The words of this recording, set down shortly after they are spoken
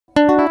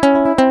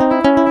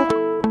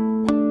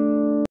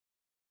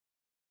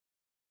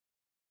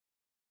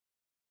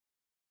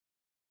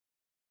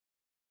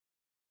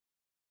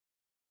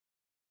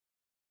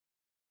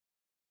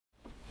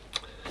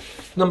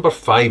Number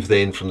 5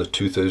 then from the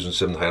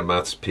 2007 Higher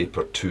Maths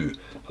paper 2.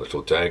 A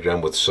little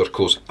diagram with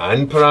circles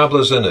and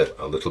parabolas in it.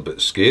 A little bit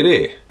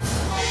scary.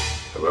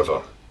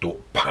 However,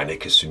 don't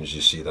panic as soon as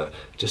you see that.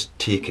 Just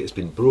take it. It's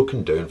been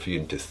broken down for you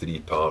into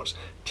 3 parts.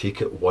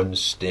 Take it one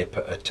step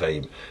at a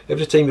time.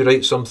 Every time you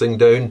write something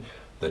down,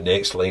 the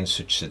next line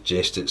should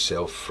suggest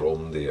itself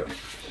from there.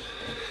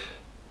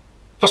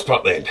 First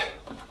part then.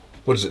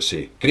 What does it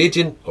say?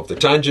 Gradient of the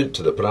tangent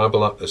to the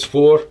parabola is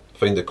 4.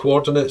 Find the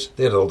coordinates.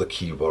 There are all the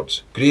key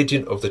words.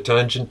 Gradient of the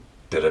tangent,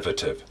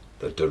 derivative.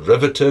 The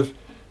derivative,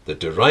 the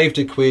derived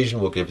equation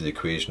will give you the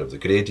equation of the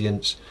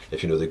gradients.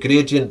 If you know the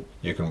gradient,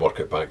 you can work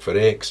it back for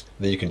x.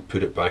 Then you can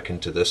put it back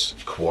into this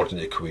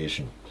coordinate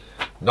equation.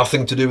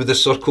 Nothing to do with the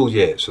circle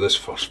yet, so this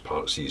first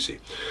part's easy.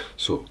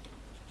 So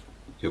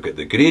you'll get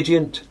the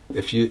gradient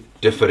if you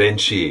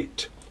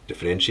differentiate.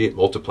 Differentiate,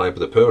 multiply by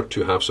the power,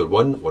 2 halves are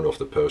 1, 1 off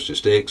the power is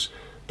just x.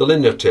 The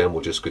linear term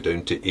will just go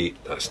down to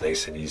 8, that's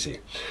nice and easy.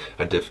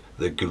 And if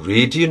the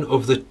gradient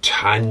of the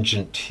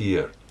tangent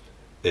here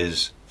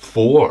is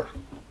 4,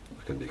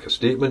 I can make a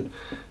statement.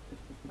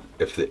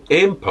 If the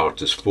m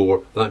part is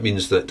 4, that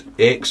means that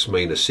x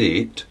minus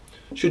 8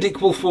 should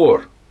equal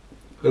 4.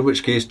 In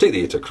which case, take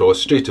the 8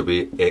 across, straight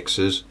away x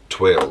is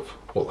 12.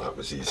 Well, that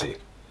was easy.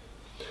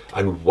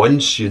 And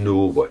once you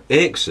know what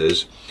x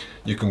is,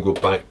 you can go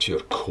back to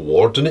your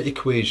coordinate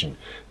equation,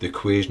 the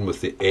equation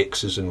with the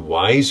x's and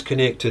y's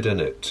connected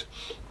in it,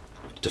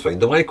 to find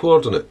the y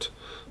coordinate.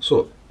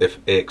 So if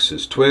x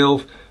is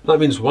 12, that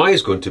means y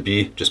is going to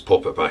be, just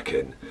pop it back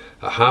in,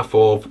 a half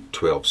of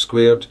 12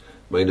 squared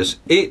minus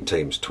 8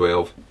 times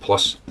 12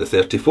 plus the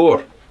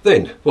 34.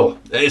 Then, well,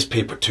 it is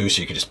paper 2,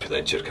 so you can just put that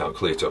into your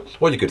calculator.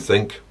 Or you could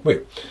think,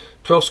 wait,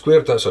 12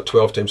 squared, that's a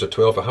 12 times a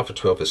 12, a half of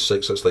 12 is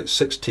 6, that's like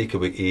 6 take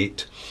away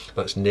 8,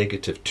 that's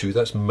negative 2,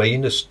 that's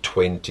minus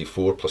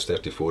 24 plus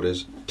 34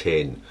 is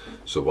 10.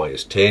 So y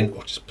is 10,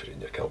 or just put it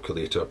in your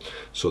calculator.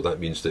 So that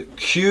means that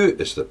Q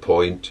is the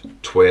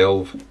point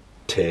 12,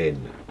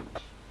 10.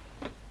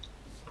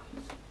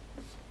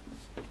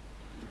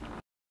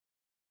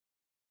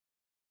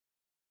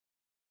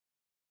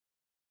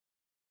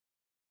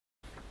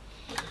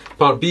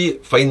 Part B,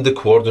 find the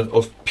coordinate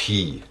of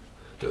P.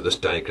 Now this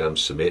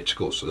diagram's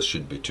symmetrical, so this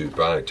shouldn't be too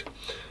bad.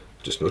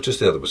 Just notice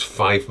there was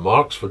 5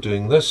 marks for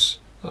doing this.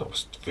 That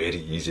was very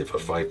easy for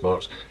 5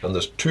 marks. And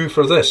there's 2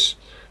 for this.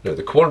 Now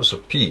the coordinates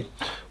of P.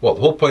 Well,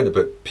 the whole point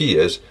about P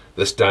is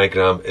this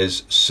diagram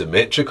is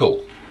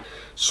symmetrical.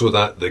 So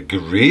that the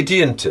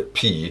gradient at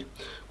P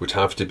would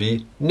have to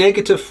be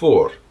negative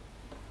 4.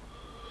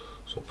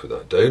 So I'll put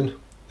that down.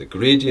 The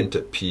gradient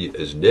at P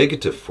is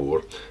negative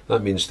 4.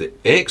 That means the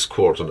x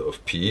coordinate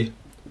of P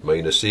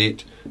minus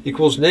 8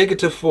 equals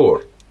negative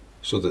 4.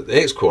 So that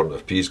the x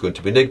coordinate of P is going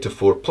to be negative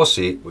 4 plus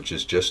 8, which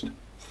is just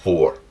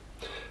 4.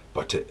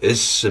 But it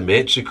is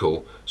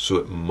symmetrical, so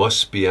it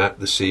must be at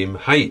the same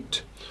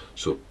height.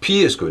 So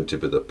P is going to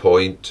be the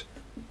point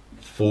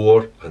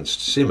 4, and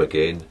same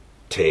again,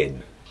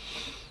 10.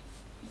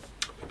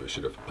 Maybe I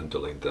should have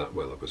underlined that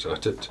while I was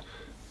at it,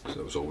 because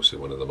that was obviously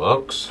one of the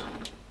marks.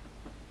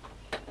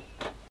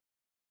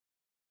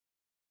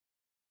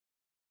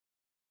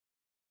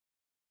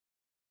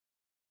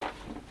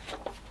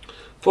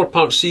 For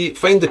part C,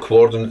 find the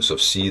coordinates of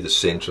C, the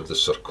centre of the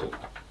circle.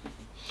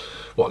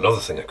 Well,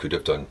 another thing I could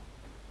have done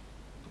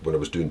when I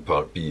was doing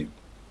part B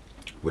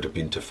would have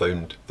been to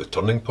find the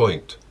turning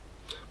point,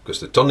 because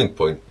the turning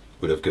point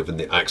would have given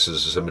the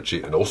axis of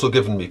symmetry and also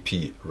given me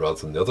P rather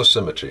than the other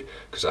symmetry,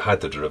 because I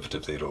had the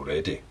derivative there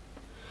already.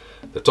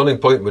 The turning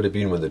point would have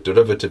been when the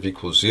derivative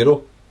equals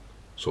 0,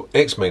 so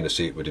x minus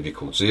 8 would have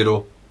equaled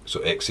 0,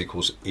 so x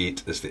equals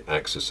 8 is the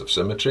axis of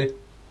symmetry.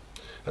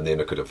 And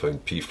then I could have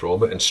found P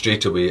from it, and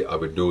straight away I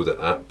would know that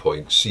at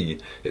point C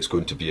it's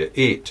going to be at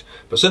 8.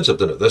 But since I've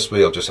done it this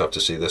way, I'll just have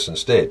to say this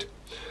instead.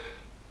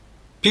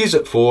 P's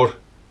at 4,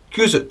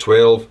 Q's at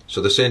 12, so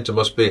the centre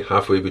must be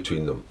halfway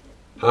between them.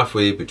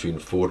 Halfway between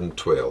 4 and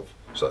 12,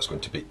 so that's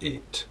going to be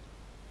 8.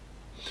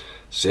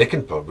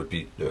 Second part would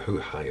be, now how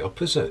high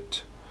up is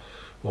it?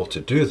 Well, to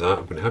do that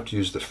I'm going to have to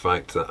use the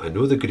fact that I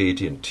know the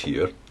gradient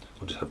here,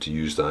 I'll just have to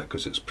use that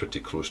because it's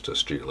pretty close to a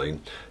straight line,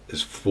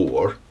 is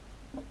 4.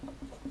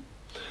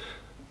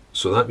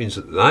 So that means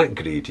that that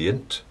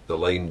gradient, the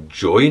line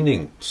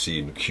joining C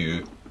and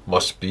Q,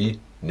 must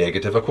be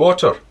negative a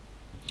quarter.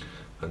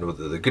 I know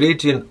that the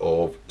gradient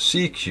of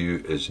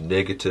CQ is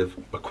negative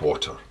a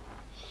quarter.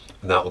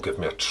 And that will give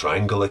me a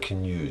triangle I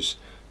can use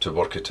to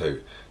work it out.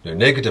 Now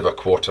negative a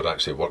quarter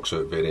actually works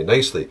out very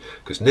nicely,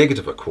 because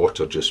negative a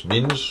quarter just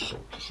means,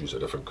 I'll just use a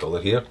different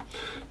colour here,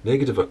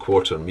 negative a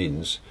quarter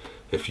means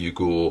if you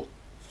go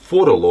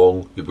 4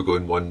 along, you'll be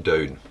going 1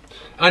 down.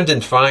 And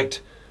in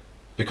fact,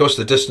 because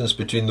the distance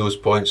between those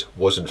points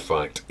was in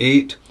fact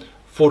 8,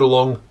 4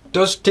 along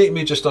does take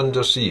me just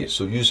under C,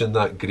 so using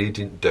that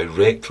gradient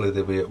directly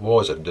the way it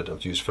was, I didn't have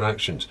to use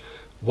fractions.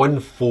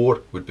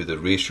 1/4 would be the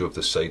ratio of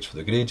the sides for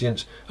the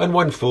gradients, and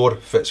 1/4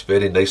 fits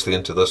very nicely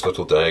into this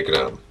little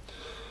diagram.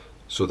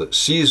 So that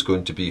C is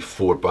going to be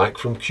 4 back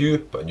from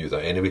Q, but I knew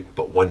that anyway,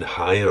 but 1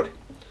 higher.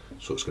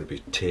 So it's going to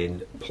be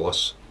 10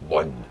 plus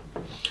 1.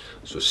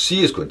 So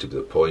C is going to be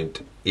the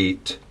point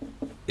 8,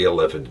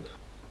 11.